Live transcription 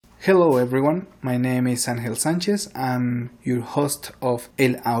Hello everyone, my name is Angel Sanchez. I'm your host of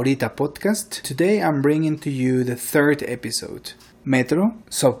El Ahorita podcast. Today I'm bringing to you the third episode, Metro,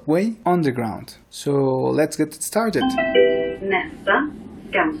 Subway, Underground. So let's get started.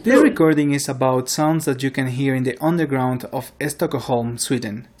 This recording is about sounds that you can hear in the underground of Stockholm,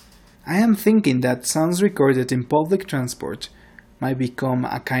 Sweden. I am thinking that sounds recorded in public transport might become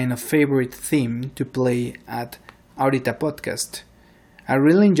a kind of favorite theme to play at Ahorita podcast. I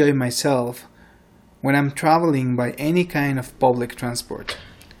really enjoy myself when I'm traveling by any kind of public transport.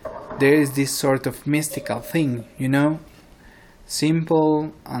 There is this sort of mystical thing,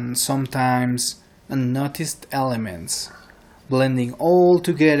 simple and sometimes unnoticed elements, blending all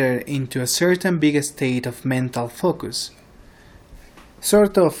together into a certain big state of mental focus.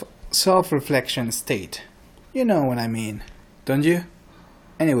 Sort of self-reflection state. You know what I mean, don't you?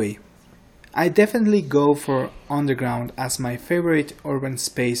 Anyway, I definitely go for underground as my favorite urban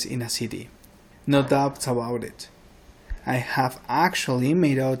space in a city. No doubts about it. I have actually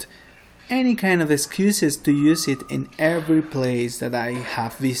made out any kind of excuses to use it in every place that I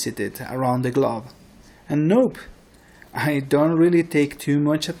have visited around the globe. And nope, I don't really take too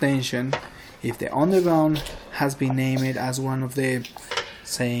much attention if the underground has been named as one of the,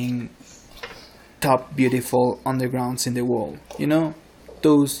 top beautiful undergrounds in the world.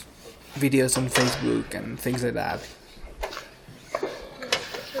 Those videos on Facebook and things like that.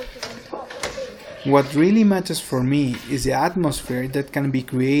 What really matters for me is the atmosphere that can be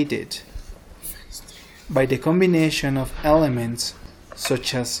created by the combination of elements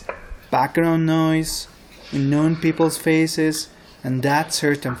such as background noise, unknown people's faces, and that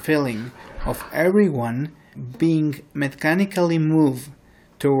certain feeling of everyone being mechanically moved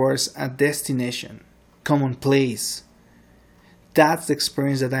towards a destination, common place. That's the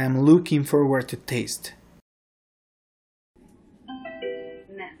experience that I am looking forward to taste.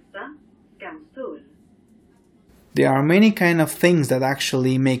 There are many kind of things that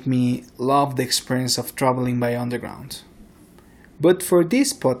actually make me love the experience of traveling by underground. But for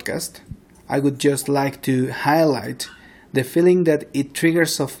this podcast, I would just like to highlight the feeling that it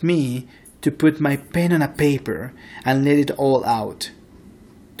triggers of me to put my pen on a paper and let it all out.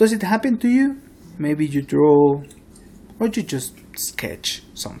 Does it happen to you? Maybe you draw or you just sketch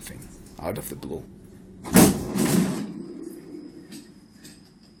something out of the blue.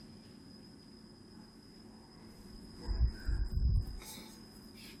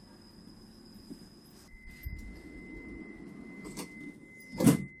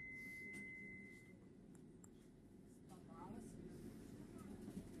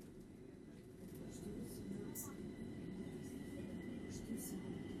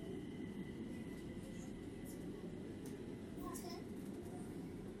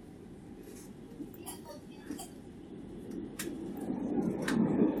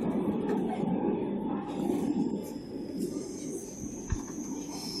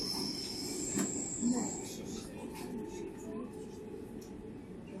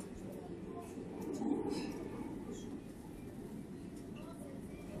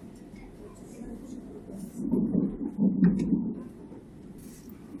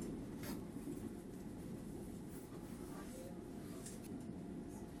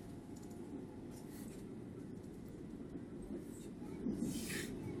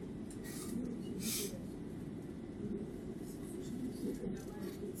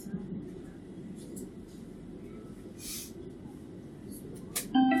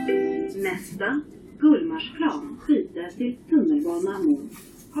 Nästa, Gullmarsplan skjuter till tunnelbana mot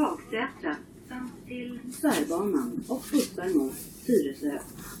Hagsätra samt till Sörbanan och bussar mot Tyresö,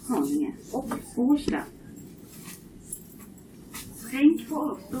 Haninge och Årsta. Tänk på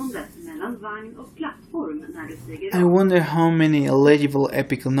avståndet mellan vagn och plattform när du stiger I wonder how many illegible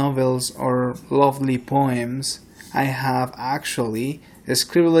epic novels or lovely poems I have actually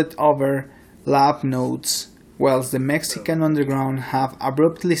scribbled over lab notes whilst the Mexican underground have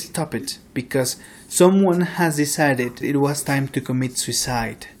abruptly stopped because someone has decided it was time to commit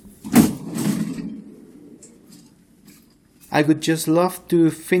suicide. I would just love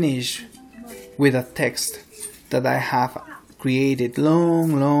to finish with a text that I have created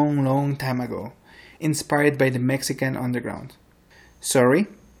long time ago, inspired by the Mexican underground. Sorry,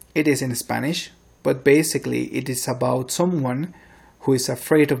 it is in Spanish, but basically it is about someone who is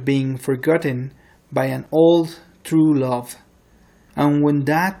afraid of being forgotten by an old true love. And when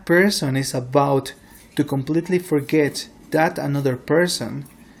that person is about to completely forget that another person,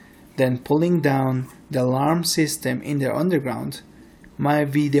 then pulling down the alarm system in the underground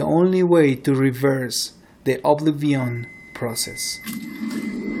might be the only way to reverse the oblivion process.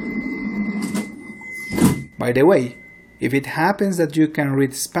 By the way, If it happens that you can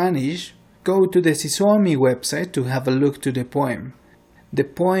read Spanish, go to the Sisoami website to have a look to the poem. The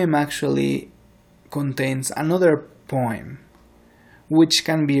poem actually contains another poem, which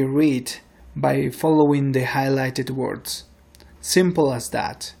can be read by following the highlighted words. Simple as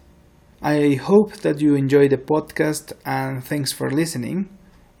that. I hope that you enjoy the podcast and thanks for listening.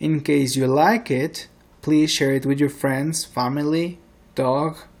 In case you like it, please share it with your friends, family,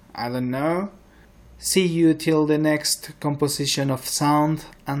 dog, I don't know. See you till the next composition of sound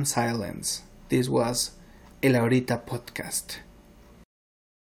and silence. This was El Ahorita Podcast.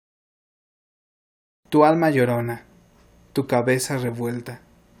 Tu alma llorona, tu cabeza revuelta,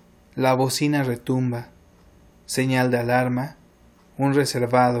 la bocina retumba, señal de alarma, un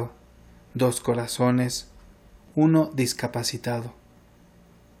reservado, dos corazones, uno discapacitado.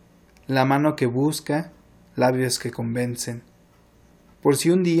 La mano que busca, labios que convencen. Por si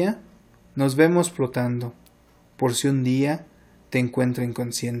un día nos vemos flotando, por si un día te encuentro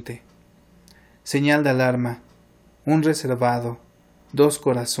inconsciente. Señal de alarma, un reservado, dos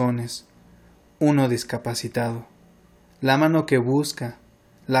corazones, uno discapacitado. La mano que busca,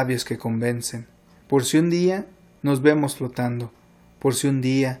 labios que convencen. Por si un día nos vemos flotando, por si un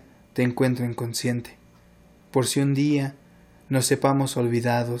día te encuentro inconsciente. Por si un día nos sepamos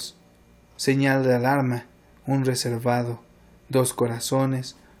olvidados. Señal de alarma, un reservado, dos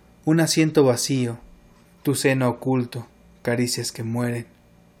corazones, un asiento vacío, tu seno oculto, caricias que mueren.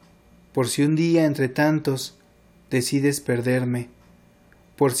 Por si un día entre tantos decides perderme,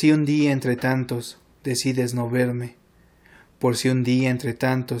 por si un día entre tantos decides no verme, por si un día entre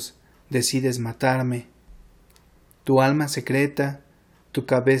tantos decides matarme. Tu alma secreta, tu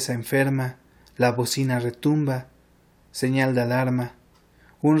cabeza enferma, la bocina retumba, señal de alarma,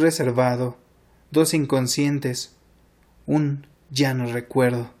 un reservado, dos inconscientes, un ya no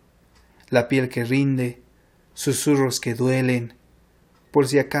recuerdo, la piel que rinde, susurros que duelen, por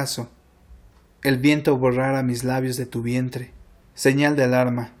si acaso el viento borrara mis labios de tu vientre, señal de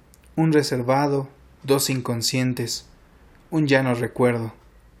alarma, un reservado, dos inconscientes, un ya no recuerdo,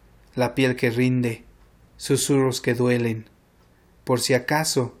 la piel que rinde, susurros que duelen, por si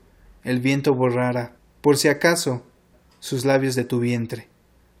acaso el viento borrara, por si acaso sus labios de tu vientre,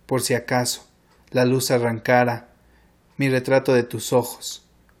 por si acaso la luz arrancara mi retrato de tus ojos,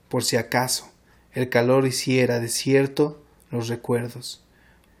 por si acaso el calor hiciera desierto los recuerdos.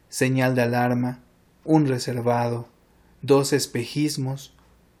 Señal de alarma, un reservado, dos espejismos,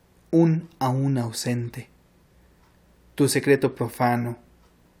 un aún ausente. Tu secreto profano,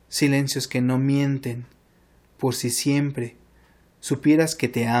 silencios que no mienten, por si siempre supieras que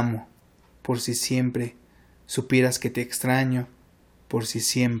te amo, por si siempre supieras que te extraño, por si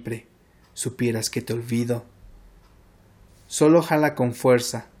siempre supieras que te olvido. Solo jala con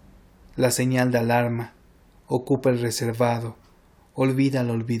fuerza la señal de alarma, ocupa el reservado, olvida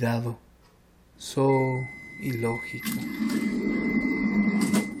lo olvidado. So ilógico.